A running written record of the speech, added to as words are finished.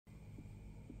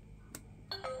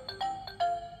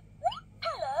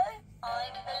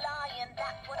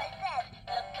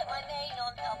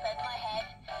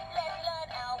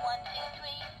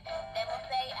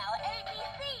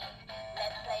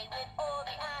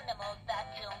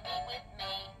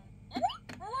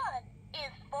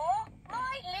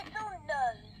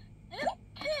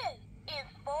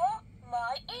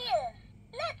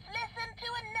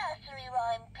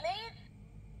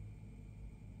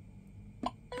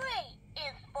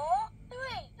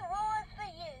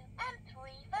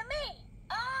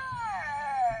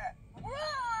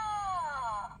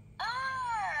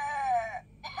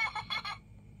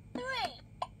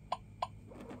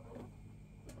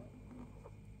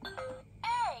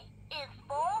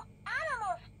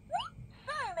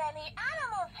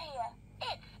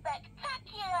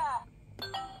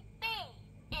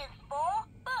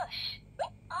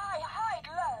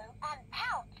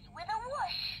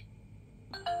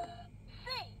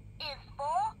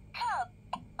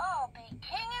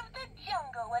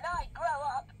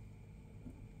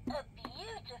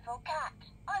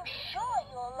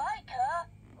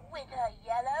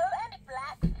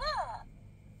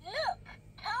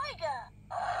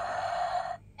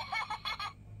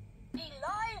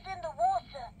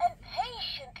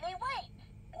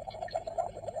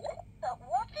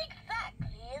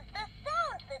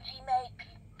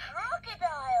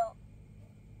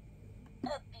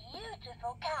A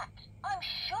beautiful cat. I'm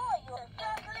sure your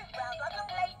circle is round like a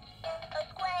plate. A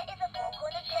square is a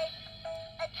four-cornered shape.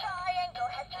 A triangle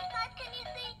has three sides. Can you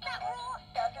see? That roar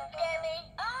doesn't scare me.